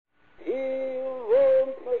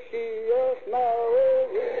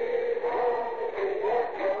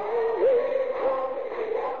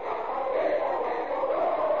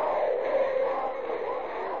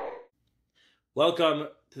Welcome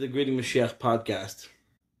to the Greeting Mashiach podcast.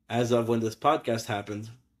 As of when this podcast happened,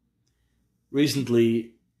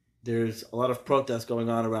 recently there's a lot of protests going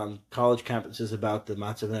on around college campuses about the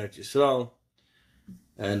Matzav in Eretz Yisrael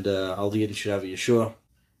and all the Yidden should have a Yeshua.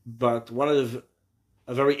 But one of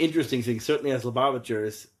a very interesting thing, certainly as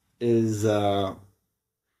Lubavitchers, is there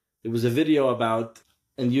was a video about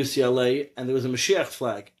in UCLA, and there was a Mashiach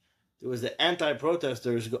flag. There was the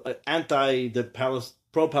anti-protesters,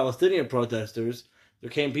 pro-Palestinian protesters. There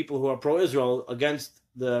came people who are pro-Israel against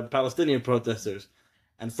the Palestinian protesters.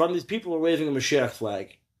 And from these people were waving a Mashiach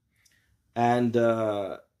flag. And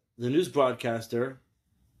the news broadcaster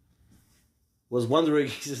was wondering,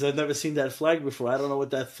 he says, I've never seen that flag before. I don't know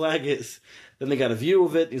what that flag is. Then they got a view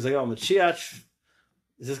of it. He's like, oh, Mashiach,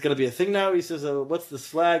 is this going to be a thing now? He says, what's this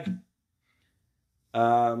flag?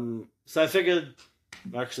 So I figured,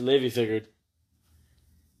 actually Levi figured,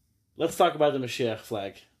 let's talk about the Mashiach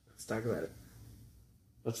flag. Let's talk about it.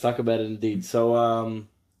 Let's talk about it indeed. So,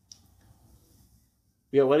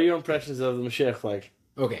 what are your impressions of the Mashiach flag?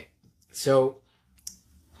 Okay, so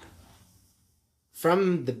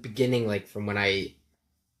from the beginning, like from when I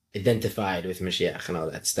identified with Mashiach and all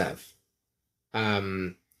that stuff,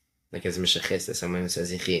 like as Mishichist, as someone who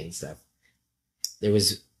says Yichi and stuff,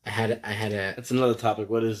 I had a... That's another topic.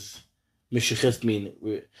 What does Mishichist mean?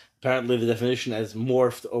 Apparently the definition has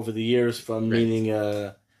morphed over the years from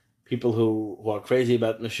meaning people who are crazy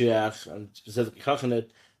about Mashiach and specifically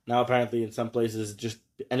Chachanit. Now apparently in some places just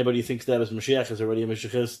anybody who thinks that as Mashiach is already a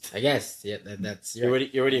Mishichist. I guess, yeah, that's... You're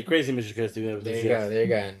already a crazy Mishichist. There you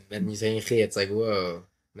go. And when you say Yichi, it's like, whoa.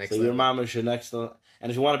 Next level. Your mom is your next level. And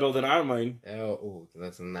if you want to build an armory,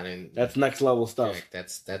 that's not in... That's next level stuff.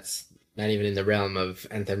 Correct. That's not even in the realm of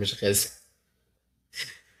anti-Mishichist.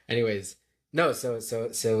 Anyways, no. So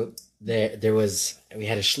there was, we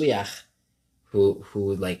had a shliach who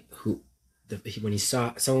when he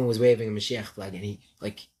saw someone was waving a Mashiach flag and he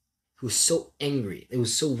was so angry. It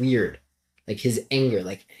was so weird, like his anger,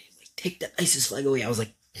 like take the ISIS flag away. I was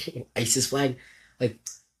like, ISIS flag, like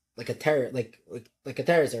a terror, like a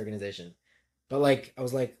terrorist organization. But like I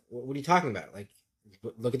was like, what are you talking about? Like,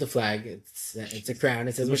 look at the flag. It's a crown.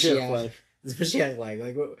 It says Mashiach flag. It's a Mashiach flag.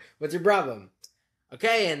 Like, what's your problem?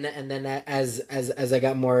 Okay, and then as I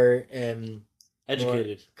got more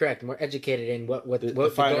educated, more educated in what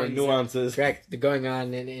the finer nuances, correct, the going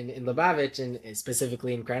on in Lubavitch and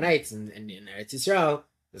specifically in Crown Heights and in Eretz Yisrael.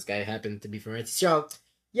 This guy happened to be from Eretz Yisrael.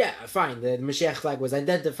 Yeah, fine. The Mashiach flag was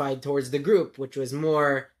identified towards the group, which was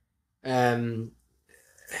more. Right,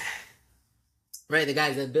 the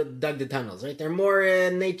guys that dug the tunnels, right? They're more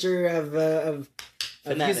in nature of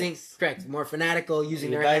using, correct, more fanatical,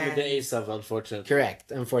 using their hands. The Esav, unfortunately.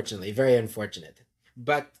 Correct, unfortunately, very unfortunate.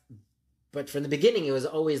 But from the beginning, it was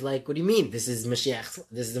always like, what do you mean? This is Mashiach.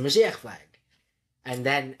 This is the Mashiach flag, and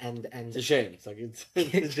then it's a shame. It's like it's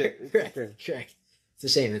correct. It's a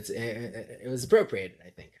shame. It was appropriated.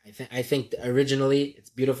 I think originally it's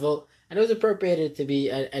beautiful, and it was appropriated to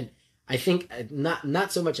be I think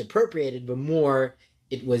not so much appropriated, but more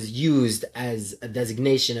it was used as a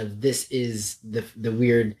designation of this is the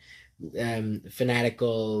weird,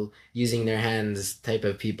 fanatical, using their hands type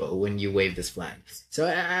of people when you wave this flag. So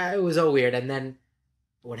it was all weird. And then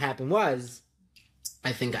what happened was,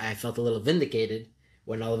 I think I felt a little vindicated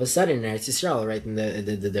when all of a sudden in Eretz Yisrael, right in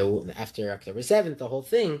the after October 7th, the whole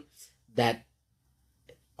thing, that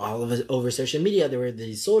all of us over social media, there were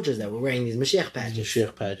these soldiers that were wearing these Mashiach patches.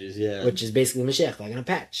 Mashiach patches, yeah. Which is basically Mashiach flag on a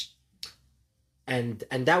patch. And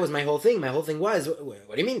that was my whole thing. My whole thing was, what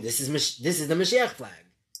do you mean? This is the Mashiach flag.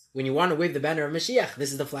 When you want to wave the banner of Mashiach,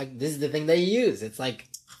 this is the flag. This is the thing that you use. It's like,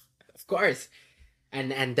 of course.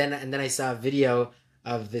 And then I saw a video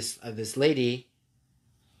of this lady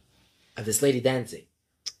dancing.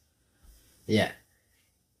 Yeah.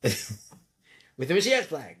 With the Mashiach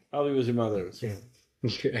flag. Probably was your mother. Yeah.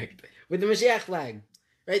 Correct. With the Mashiach flag,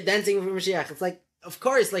 right? Dancing with Mashiach. It's like, of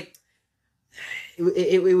course, like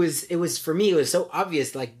it was for me. It was so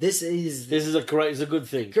obvious. Like this is a good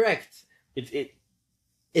thing. Correct. It's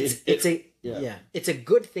a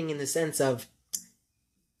good thing in the sense of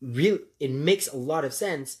it makes a lot of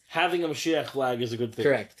sense. Having a Mashiach flag is a good thing.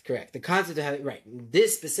 Correct. The concept of having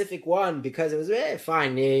this specific one, because it was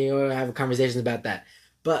fine. You have conversations about that,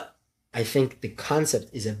 but I think the concept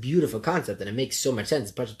is a beautiful concept and it makes so much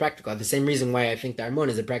sense. It's practical. The same reason why I think the Armon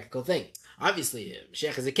is a practical thing. Obviously, if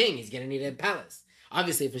Mashiach is a king, he's going to need a palace.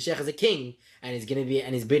 Obviously, if Mashiach is a king and he's going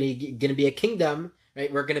to be a kingdom,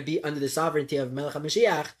 right? We're going to be under the sovereignty of Melech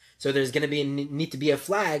HaMashiach. So there's going to need to be a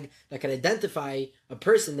flag that can identify a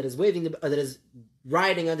person that is that is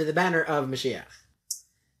riding under the banner of Mashiach.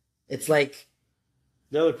 It's like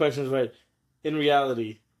the other question is, right, in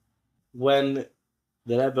reality, when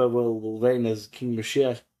the Rebbe will reign as King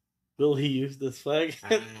Mashiach, will he use this flag?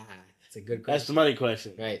 It's a good question. That's the money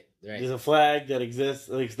question. Right. There's a flag that exists.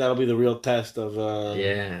 I think that'll be the real test of.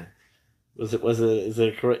 Yeah. Is it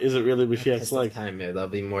really Mashiach's flag? Time. That'll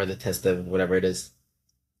be more the test of whatever it is.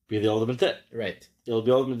 Be the ultimate test. Right. It'll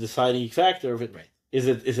be the ultimate deciding factor of it. Right. Is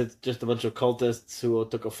it just a bunch of cultists who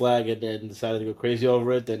took a flag and then decided to go crazy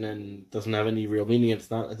over it and then doesn't have any real meaning? It's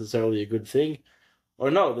not necessarily a good thing, or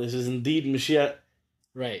no, this is indeed Mashiach.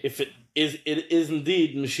 Right. If it is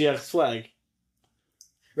indeed Mashiach's flag.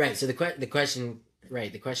 Right. So the question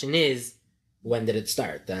is, when did it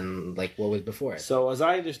start? And like, what was before it? So as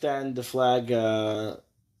I understand the flag, and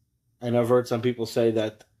I've heard some people say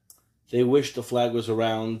that they wish the flag was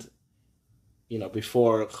around,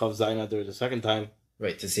 before Chav Zayin Adar the second time.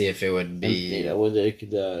 Right, to see if it would be... And,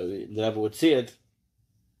 the Rebbe would see it.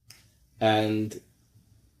 And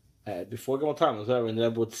before Gimel Tammuz, the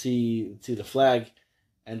Rebbe would see the flag,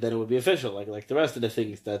 and then it would be official, like the rest of the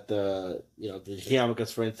things that, the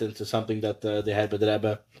Chiyamikas, for instance, is something that they had with the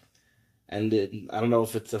Rebbe. And I don't know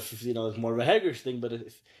if it's it's more of a Hagrish thing, but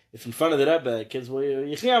if in front of the Rebbe, kids will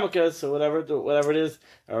Yichiyamikas or whatever it is,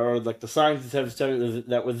 or like the signs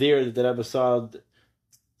that were there that the Rebbe saw,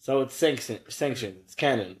 so it's sanctioned, it's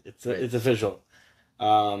canon, it's official.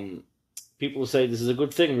 People who say this is a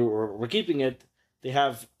good thing, we're keeping it, they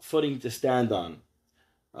have footing to stand on.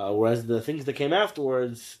 Whereas the things that came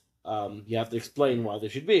afterwards, you have to explain why they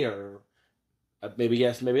should be here. Maybe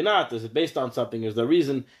yes, maybe not. Is it based on something? Is there a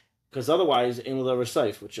reason? Because otherwise, in will ever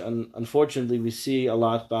safe, which unfortunately we see a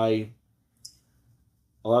lot by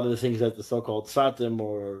a lot of the things that the so-called Tfatim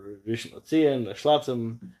or Rishon LeZion or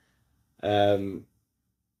Shlatim.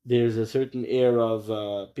 There's a certain air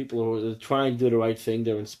of people who are trying to do the right thing.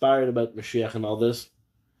 They're inspired about Mashiach and all this.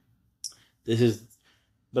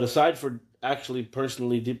 But aside for actually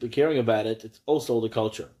personally deeply caring about it, it's also the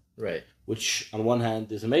culture. Right. Which on one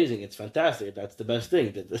hand is amazing. It's fantastic. That's the best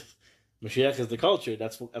thing. Mashiach is the culture.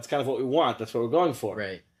 That's kind of what we want. That's what we're going for.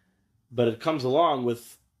 Right. But it comes along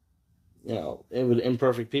with, with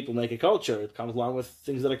imperfect people make a culture. It comes along with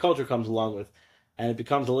things that a culture comes along with. And it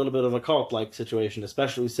becomes a little bit of a cult-like situation,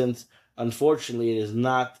 especially since, unfortunately, it is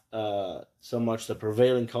not so much the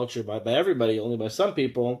prevailing culture by everybody, only by some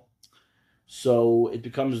people. So it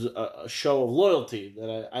becomes a show of loyalty,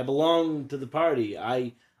 that I belong to the party.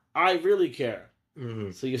 I really care.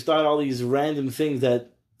 Mm-hmm. So you start all these random things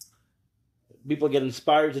that people get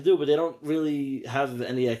inspired to do, but they don't really have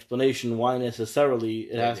any explanation why necessarily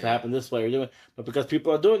it has to happen this way or doing it. But because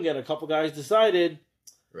people are doing it, a couple guys decided,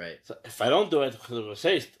 right? So if I don't do it,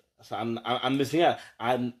 so I'm missing out.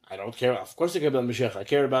 I don't care. Of course I care about Mashiach. I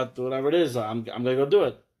care about whatever it is. I'm gonna go do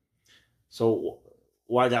it. So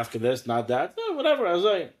why after this, not that? Whatever. I was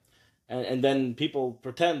like, and then people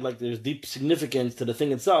pretend like there's deep significance to the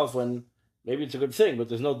thing itself when maybe it's a good thing, but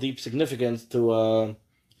there's no deep significance to.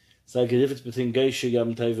 It's like a difference between Geisha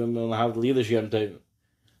Yom Tovim and Havlilah Yom Tovim.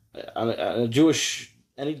 On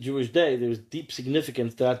any Jewish day, there's deep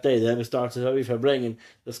significance to that day. The Rebbe starts with Havi Fabring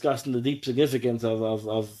discussing the deep significance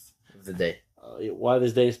of the day. Why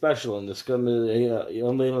this day is special. And the Skalam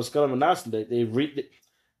and Nasan, they read.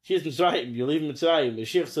 She's Mitzrayim, you leave Mitzrayim,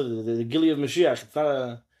 the Gili of Mashiach.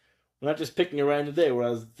 We're not just picking a random day,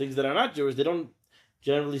 whereas things that are not Jewish, they don't,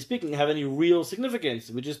 generally speaking, have any real significance.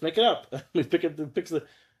 We just make it up. We pick the.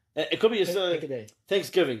 It could be a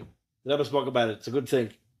Thanksgiving. The Rebbe spoke about it. It's a good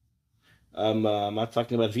thing. I'm not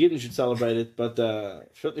talking about if Yidden should celebrate it, but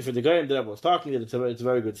certainly for the Goyim, the Rebbe was talking it. It's a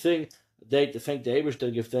very good thing. A date to thank the Eibush,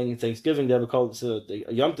 to give Thanksgiving. The Rebbe called it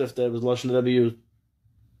a Yom Tov. That was Lashon the Rebbe used.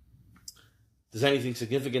 There's anything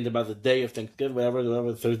significant about the day of Thanksgiving,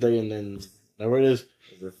 whatever Thursday, and then whatever it is.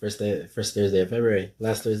 The first Thursday of February,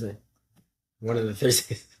 last Thursday, one of the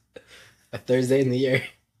Thursdays, a Thursday in the year.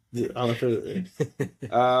 Right.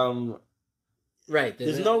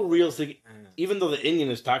 There's no real even though the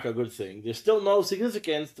Indian is taka a good thing, there's still no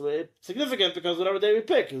significance to it. Significant because whatever day we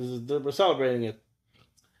pick, we're celebrating it.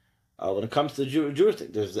 When it comes to Jewish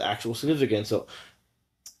thing, there's actual significance. So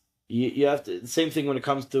you have to, the same thing when it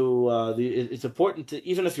comes to it's important to,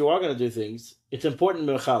 even if you are going to do things, it's important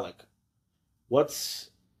to mechalek. What's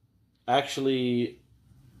actually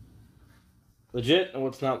legit and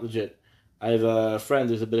what's not legit. I have a friend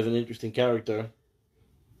who's a bit of an interesting character,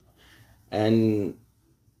 and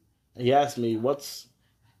he asked me, how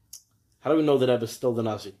do we know that Rebbe is still the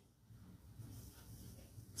Nazi?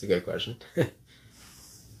 It's a good question.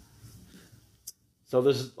 So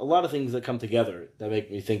there's a lot of things that come together that make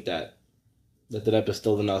me think that the Rebbe is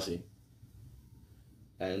still the Nazi.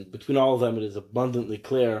 And between all of them, it is abundantly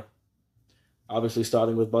clear, obviously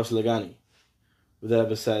starting with Basil Lagani, the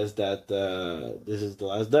Rebbe says that this is the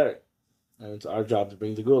last day, and it's our job to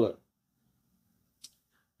bring the Gula.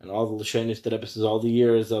 And all the Lashonis that Rebbe says, all the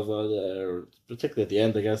years of, particularly at the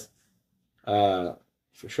end, I guess, for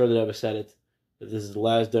sure the Rebbe said it, that this is the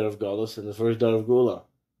last day of Golus and the first day of Gula.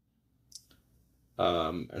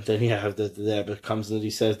 And then you have the Rebbe comes and he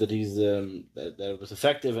says that he's that it was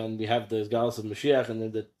effective, and we have the Galus of Mashiach, and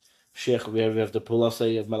then the Mashiach, we have the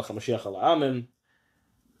Pulasei of Melech HaMashiach al Amim.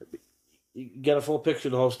 You get a full picture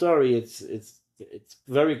of the whole story. It's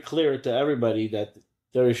very clear to everybody that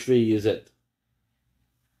Deri Shvi is it.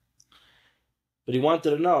 But he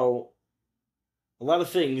wanted to know a lot of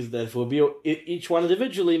things that if it would be each one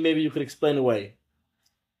individually, maybe you could explain away.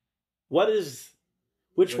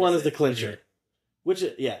 Which one is the clincher?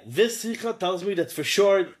 Yeah. This Sikha tells me that for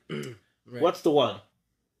sure. Right. What's the one?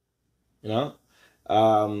 And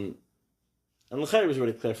L'chayr was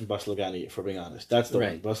really clear from Bas Lagani, for being honest. That's the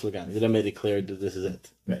one, Bas Lagani. They made it clear that this is it.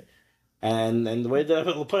 Right. And the way that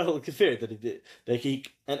L'Poel Kefir, that he did,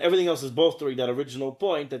 and everything else is bolstering that original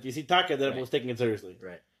point that you see Taka that everyone was taking it seriously.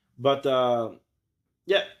 Right. But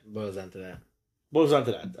yeah, boils down to that.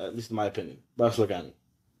 At least in my opinion. Bas Lagani.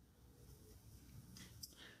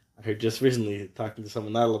 I heard just recently talking to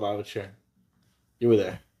someone not about it. Sure, you were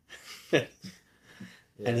there.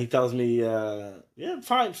 And he tells me,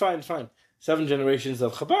 fine. 7 generations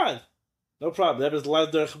of Chabad. No problem. That is the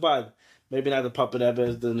last day of Chabad. Maybe not the puppet Rebbe,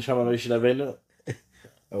 is the Neshama Moshiach Rabbeinu.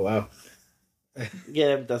 Oh, wow.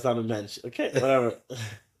 Yeah, that's not a mensch. Okay, whatever.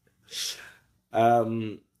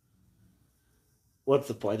 What's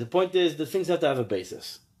the point? The point is the things have to have a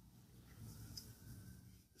basis.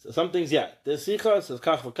 So some things, the Sikha says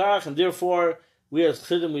kach v'kach, and therefore we as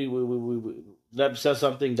Chassidim, we Rebbe says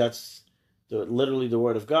something that's literally the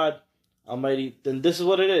word of God Almighty. Then this is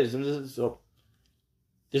what it is, and this is so.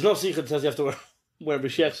 There's no Sikha that says you have to wear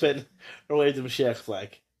Mashiach pin or wave the Mashiach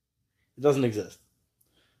flag. It doesn't exist.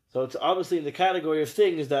 So it's obviously in the category of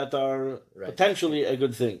things that are potentially a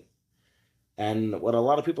good thing. And what a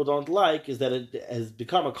lot of people don't like is that it has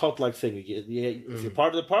become a cult-like thing. If you're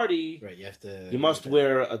part of the party, you must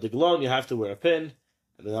wear a diglon, you have to wear a pin.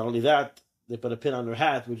 And not only that, they put a pin on their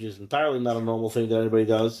hat, which is entirely not a normal thing that anybody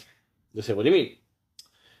does. They say, what do you mean?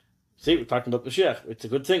 See, we're talking about Mashiach. It's a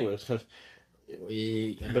good thing. But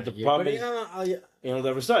the problem is,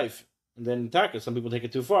 they're safe. And then attack it. Some people take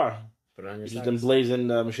it too far. Put it on your just then blazing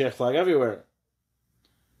Mashiach flag everywhere.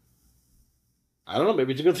 I don't know,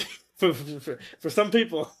 maybe it's a good thing. For some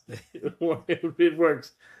people, it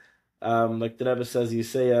works. Like the Rebbe says, you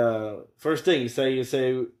say first thing you say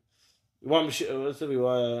want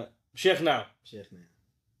Mashiach now.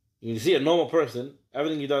 You see a normal person,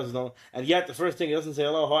 everything he does is normal, and yet the first thing he doesn't say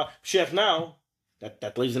hello, Mashiach now.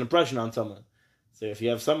 That leaves an impression on someone. So if you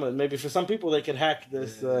have someone, maybe for some people they can hack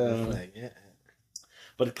this.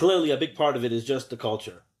 But clearly, a big part of it is just the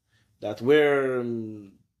culture that we're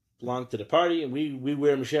belong to the party, and we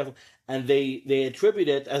wear Mashiach, and they attribute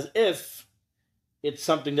it as if it's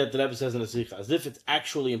something that the Rebbe says in the Sikha, as if it's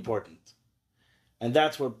actually important, and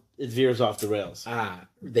that's what it veers off the rails.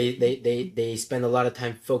 They spend a lot of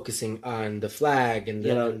time focusing on the flag and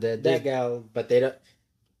the degel, but they don't.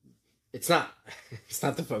 It's not. It's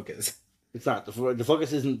not the focus. It's not the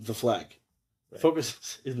focus. Isn't the flag? Right. The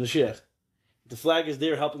focus is Mashiach. If the flag is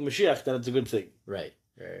there helping Mashiach, then it's a good thing. Right.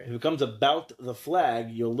 If it becomes about the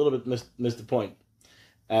flag, you'll a little bit miss the point.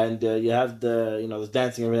 And you have there's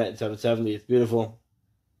dancing every night in 770. It's beautiful.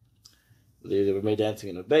 They were made dancing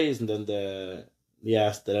in the bays, and then he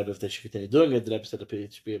asked the Rebbe if they should continue doing it. The Rebbe said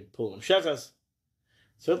it should be a pull of shechas.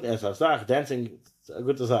 Certainly, as a sach, dancing is a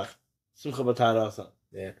good sach. Simcha b'tara also.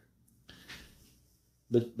 Yeah.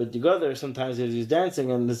 But you go there, sometimes he's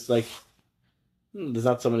dancing, and it's like there's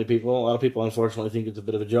not so many people. A lot of people, unfortunately, think it's a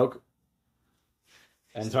bit of a joke.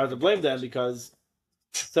 And it's hard to blame them because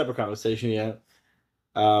separate conversation,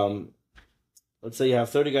 let's say you have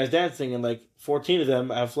 30 guys dancing and like 14 of them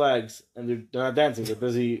have flags and they're not dancing, they're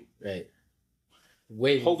busy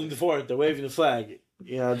waving, holding the fort, they're waving the flag.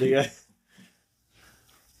 It's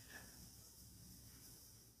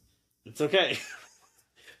okay.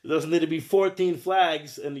 There doesn't need to be 14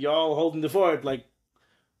 flags and you're all holding the fort. Like,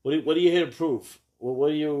 what are you here to prove?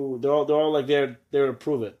 What are you? They're all like there to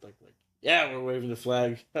prove it. Like, yeah, we're waving the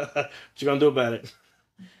flag. What you gonna do about it?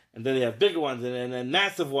 And then they have bigger ones and then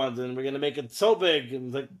massive ones, and we're gonna make it so big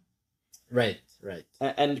and like, right.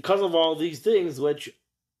 And because of all these things, which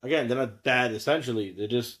again they're not bad. Essentially, they're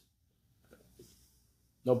just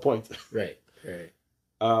no point. Right.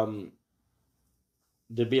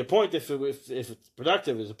 There'd be a point if it's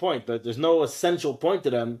productive. There's a point, but there's no essential point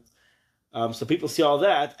to them. So people see all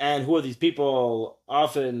that, and who are these people?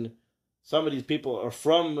 Often some of these people are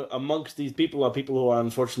from amongst these people are people who are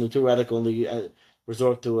unfortunately too radical and they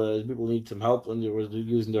resort to people need some help when they're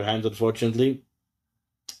using their hands, unfortunately,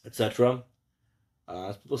 etc.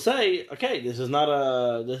 People say, okay, this is not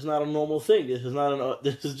a normal thing. This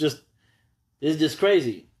is just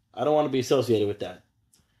crazy. I don't want to be associated with that.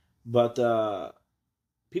 But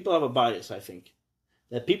people have a bias, I think.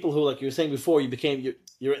 That people who, like you were saying before,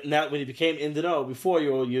 you're now when you became in the know. Before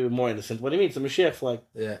you're more innocent. What do you mean? It's a Mashiach, like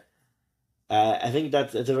Yeah. I think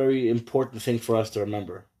it's a very important thing for us to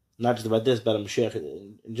remember. Not just about this, but a Mashiach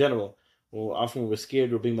in general. Well, often we're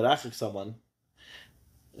scared we're being merachik someone.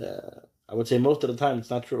 I would say most of the time it's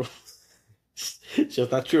not true. It's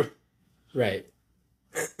just not true. Right.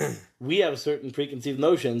 We have certain preconceived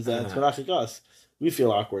notions that it's menachik us. We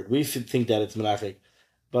feel awkward. We think that it's menachik.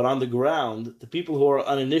 But on the ground, the people who are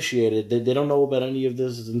uninitiated, they don't know about any of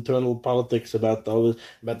this internal politics about all this.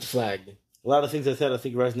 About the flag. A lot of things I said I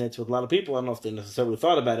think resonates with a lot of people. I don't know if they necessarily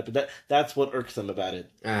thought about it, but that's what irks them about it.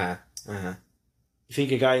 You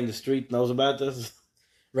think a guy in the street knows about this?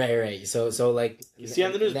 Right. So like you see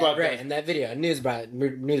on the news broadcast, right? In that video, news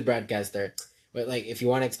broadcaster. But like, if you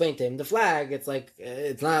want to explain to him the flag, it's like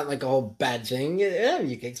it's not like a whole bad thing. Yeah,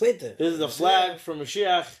 you can explain to him. This is a flag from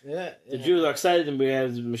Mashiach. Yeah. The Jews are excited, and we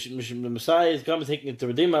have the Messiah is coming, taking it to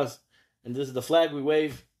redeem us. And this is the flag we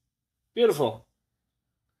wave. Beautiful.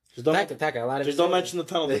 Just don't mention the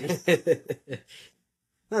tunnel.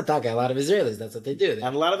 Not Taka. A lot of Israelis. That's what they do.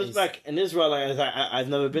 And a lot of it's back in Israel. I've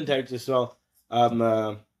never been to Israel.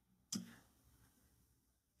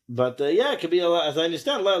 But yeah, it could be a lot. As I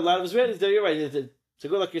understand, a lot of Israelis there. You're right. It's a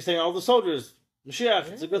good, like you're saying, all the soldiers,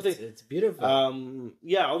 Mashiach. It's a good thing. It's beautiful.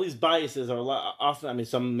 Yeah, all these biases are a lot. Often, I mean,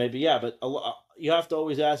 some maybe yeah, but you have to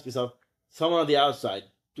always ask yourself. Someone on the outside,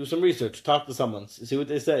 do some research, talk to someone, see what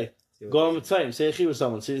they say. Go on with time, say a chi with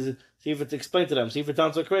someone, see if it's explained to them, see if it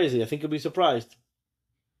sounds so crazy. I think you'll be surprised.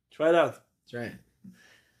 Try it out. That's right.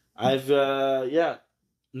 I've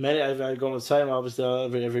gone with time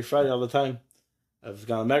obviously every Friday all the time. I've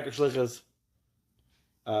gone America Shlichas.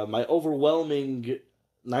 My overwhelming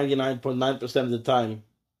 99.9% of the time,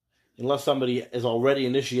 unless somebody is already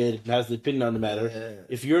initiated and has the opinion on the matter,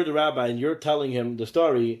 if you're the rabbi and you're telling him the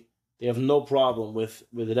story, they have no problem with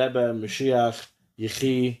the Rebbe, Mashiach,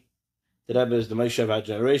 Yechi. The Rebbe is the Moshe of our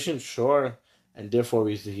generation, sure, and therefore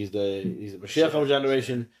he's the Mashiach of our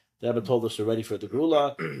generation. The Rebbe told us we're ready for the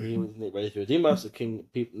Geula. He was ready to redeem us. The king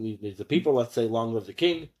needs the people. Let's say, long live the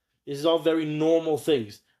king. This is all very normal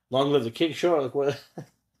things. Long live the king, sure. Like what?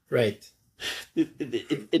 Right.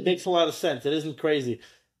 It makes a lot of sense. It isn't crazy.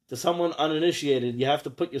 To someone uninitiated, you have to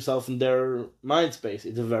put yourself in their mind space.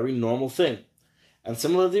 It's a very normal thing. And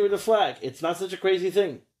similarly with the flag, it's not such a crazy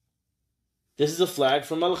thing. This is a flag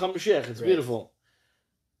from Melech HaMashiach. It's beautiful.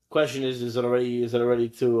 Question is it already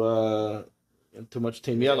too much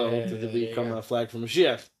team yellow to become a flag from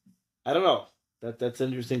Mashiach? I don't know. That's an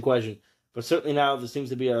interesting question. But certainly now there seems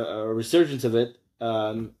to be a resurgence of it.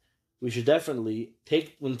 We should definitely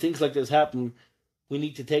take, when things like this happen, we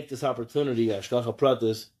need to take this opportunity. Hashgacha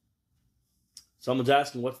pratis. Someone's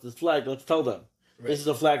asking, what's this flag? Let's tell them. Right. This is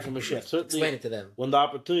a flag from Mashiach. Certainly, explain it to them. When the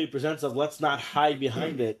opportunity presents us, let's not hide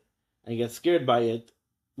behind it and get scared by it.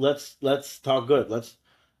 Let's talk good.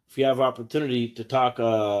 If you have opportunity to talk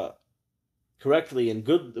correctly and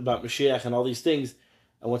good about Mashiach and all these things,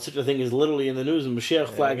 and when such a thing is literally in the news and Mashiach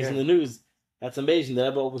flag is in the news, that's amazing. The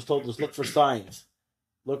Rebbe always told us, look for signs.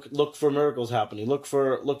 Look for miracles happening. Look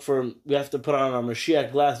for. We have to put on our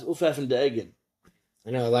Mashiach glasses. Ufaf and De'egin.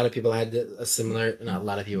 I know a lot of people had a similar. Not a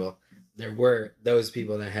lot of people. There were those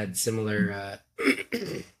people that had similar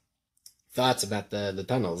thoughts about the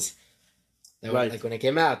tunnels. Right. Like when it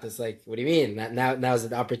came out, it's like, what do you mean? Now is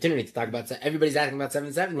the opportunity to talk about. Everybody's asking about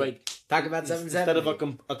 770. Right. Talk about 770 instead of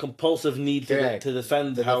a compulsive need to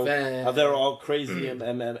defend how they're all crazy and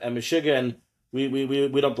Meshiga and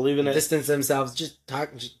we don't believe in it. Distance themselves. Just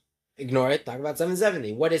ignore it. Talk about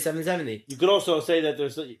 770. What is 770? You could also say that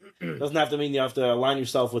doesn't have to mean you have to align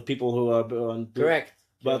yourself with people who are correct.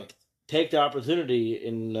 But take the opportunity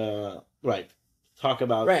in talk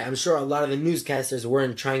about I'm sure a lot of the newscasters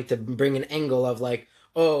weren't trying to bring an angle of like,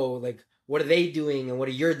 oh, like what are they doing and what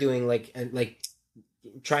are you doing, like, and like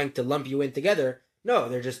trying to lump you in together. No,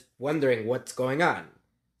 they're just wondering what's going on.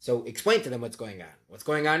 So explain to them what's going on. What's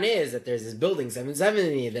going on is that there's this building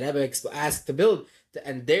 770 that Rebbe asked to build,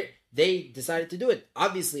 and they decided to do it.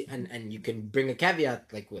 Obviously, and you can bring a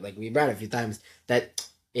caveat like we brought a few times that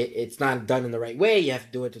it's not done in the right way. You have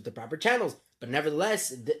to do it with the proper channels. But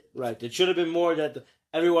nevertheless, it should have been more that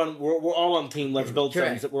everyone, we're all on team. Let's build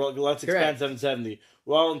Correct. things. Let's expand Correct. 770.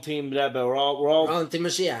 We're all on team Rebbe. We're all on Team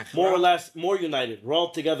Mashiach. more or less more united. We're all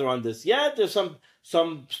together on this. Yeah, there's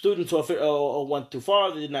some students who went too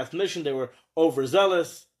far. They didn't ask permission. They were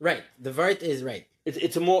overzealous. Right. The vart is right.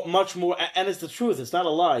 It's a much more, and it's the truth. It's not a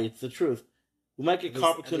lie. It's the truth. We might get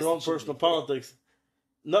caught between our own personal politics.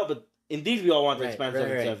 No, but indeed, we all want to expand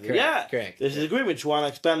 770. Correct, yeah, correct. There's an agreement. You want to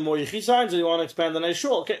expand more Yechi signs, or you want to expand the nice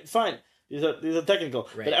shul? Okay, fine. These are technical.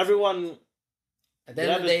 Right. But everyone. At the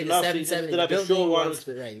end of the day, the 770, the building wants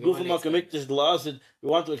to, right. We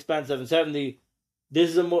want to expand 770.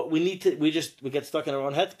 This is we get stuck in our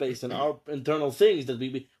own headspace and our internal things that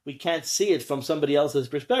we can't see it from somebody else's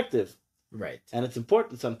perspective. Right. And it's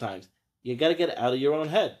important sometimes. You got to get out of your own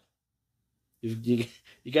head. You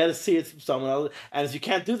got to see it from someone else. And if you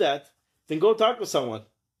can't do that, then go talk to someone.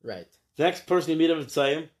 Right. The next person you meet him and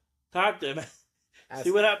say him, talk to him.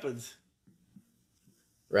 See what happens.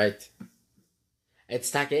 Right. It's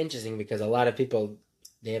taka interesting because a lot of people,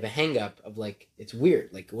 they have a hang up of like, it's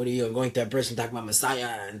weird. Like, what are you going to a person talk about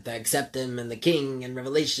Messiah and to accept him and the king and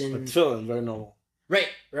Revelation? But feeling very normal. Right.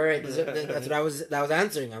 That's what I was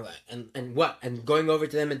answering. And what? And going over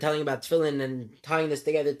to them and telling about tefillin and tying this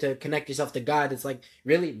together to connect yourself to God. It's like,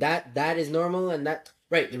 really? That is normal? And that,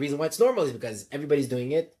 right. The reason why it's normal is because everybody's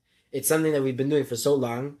doing it. It's something that we've been doing for so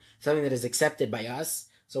long. Something that is accepted by us.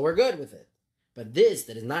 So we're good with it. But this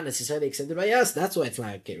that is not necessarily accepted by us, that's why it's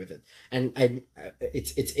not okay with it. And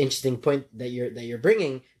it's interesting point that you're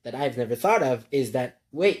bringing that I've never thought of is that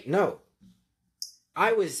wait, no,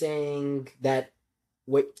 I was saying that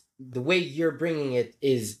the way you're bringing it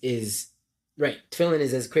is right. Tefillin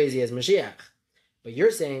is as crazy as Mashiach, but you're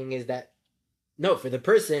saying is that no, for the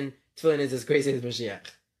person, tefillin is as crazy as Mashiach,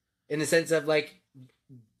 in the sense of like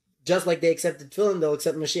just like they accepted tefillin, they'll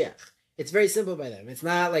accept Mashiach. It's very simple by them. It's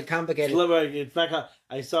not like complicated.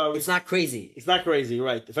 It's not crazy. It's not crazy,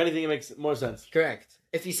 right? If anything, it makes more sense. Correct.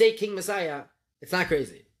 If you say King Messiah, it's not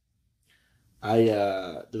crazy.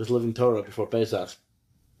 There was Living Torah before Pesach,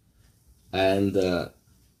 and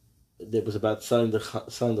it was about selling the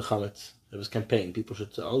chametz. It was a campaign. People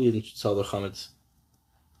all Yidden should sell their chametz.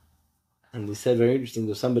 And they said very interesting. There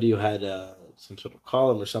was somebody who had some sort of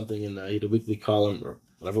column or something in he had a weekly column or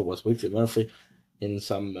whatever it was, weekly, monthly. In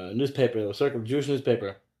some newspaper, a certain Jewish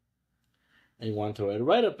newspaper, and he wanted to write a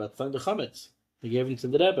write-up about selling the chametz. He gave it to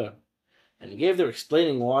the Rebbe, and he gave there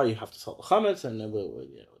explaining why you have to sell the chametz and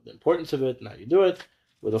the importance of it and how you do it,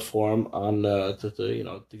 with a form on to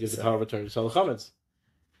give the power of attorney to sell the chametz.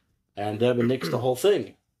 And the Rebbe nixed the whole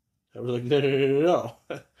thing. I was like, no,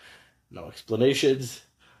 no explanations,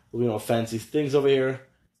 fancy things over here. I'm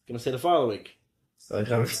gonna say the following: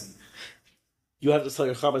 you have to sell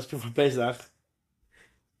your chametz before Pesach.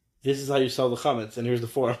 This is how you sell the chametz, and here's the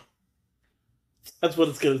form. That's what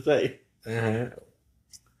it's going to say. Uh-huh.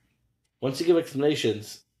 Once you give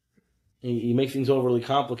explanations, you make things overly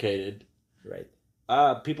complicated. Right.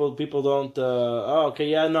 People don't. Okay,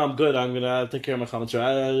 yeah, no, I'm good. I'm gonna take care of my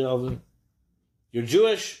chametz. You're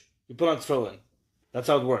Jewish. You put on tefillin. That's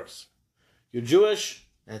how it works. You're Jewish.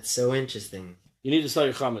 That's so interesting. You need to sell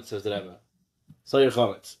your chametz, says the Rebbe. Sell your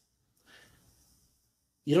chametz.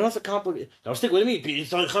 You don't have to complicate. I was thinking, what do you mean? You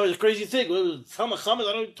selling chametz is a crazy thing. Sell my chametz.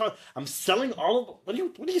 I don't talk. I'm selling all of. What do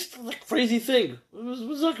you like crazy thing?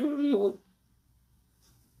 What's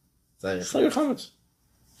that? Sell your chametz.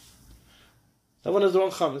 That one is the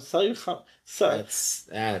wrong chametz. Sell your chametz.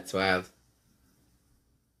 That's wild.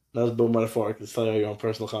 That was a bit metaphoric. Sell your own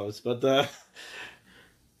personal chametz, but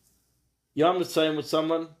Yom is saying with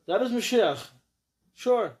someone that is Mashiach.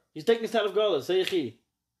 Sure, he's taking us out of Gola. Say Yechi.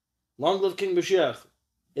 Long live King Mashiach.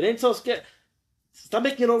 It ain't so scary. Stop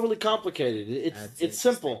making it overly complicated. It's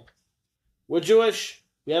simple. We're Jewish.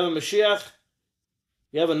 We have a Mashiach.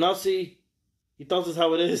 We have a Nasi. He tells us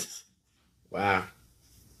how it is. Wow.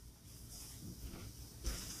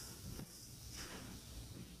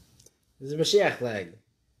 There's a Mashiach flag.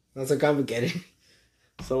 Not so complicated.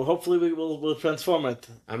 So hopefully we'll transform it.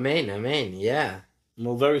 Amen. Yeah. And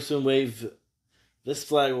we'll very soon wave this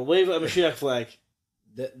flag. We'll wave a Mashiach flag.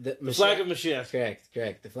 The flag of Mashiach.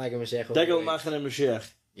 Correct. The flag of Mashiach. Degel Machen and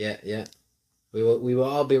Mashiach. Yeah. We will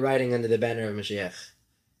all be riding under the banner of Mashiach.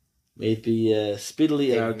 May it be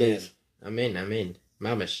speedily in our days. Amen.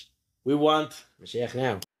 Mamish. We want Mashiach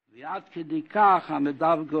now. ועד כדי כך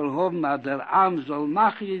המדב גולהום der עם soll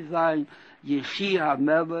machli sein, Yechi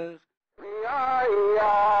המלך.